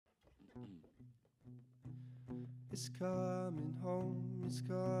It's coming home, it's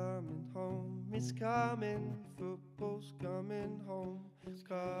coming home, it's coming, football's coming home. It's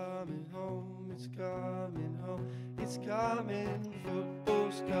coming home, it's coming home, it's coming,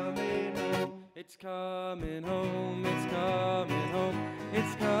 football's coming home. It's coming home, it's coming home,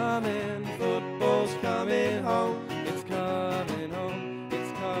 it's coming, football's coming home. It's coming home,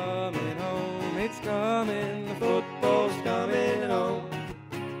 it's coming home, it's coming, the football's coming home.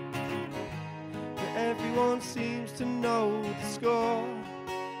 Everyone seems to know the score.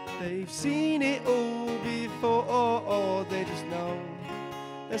 They've seen it all before, or they just know.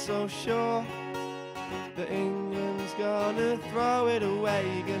 They're so sure that England's gonna throw it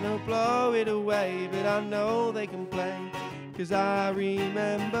away, gonna blow it away. But I know they can play, 'cause I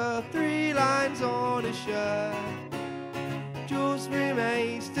remember 3 lines on a shirt. Jewels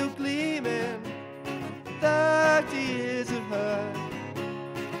remain still gleaming, 30 years of hurt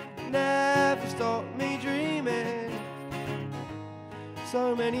never stopped me dreaming.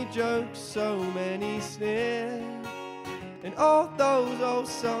 So many jokes, so many sneers, and all those oh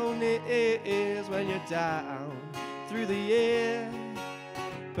so nears when you're down through the year.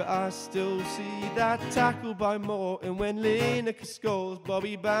 But I still see that tackle by Morton when Lineker scores,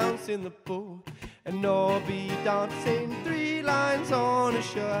 Bobby bouncing the ball, and Nobby dancing 3 lines on a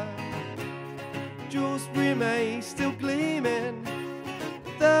shirt. Jewels remain still gleaming,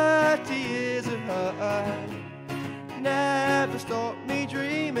 30 years of hurt never stopped me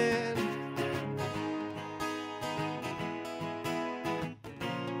dreaming.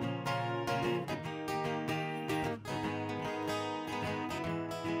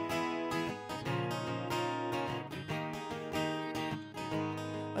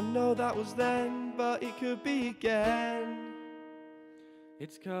 I know that was then, but it could be again.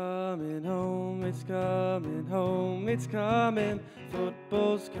 It's coming home, it's coming home, it's coming,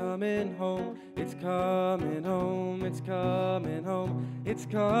 football's coming home. It's coming home, it's coming home, it's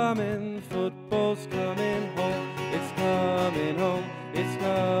coming, football's coming home. It's coming home, it's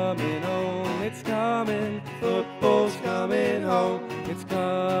coming home, it's coming, football's coming home. It's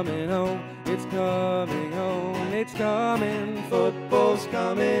coming home, it's coming home, it's coming, football's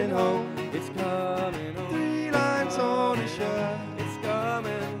coming home.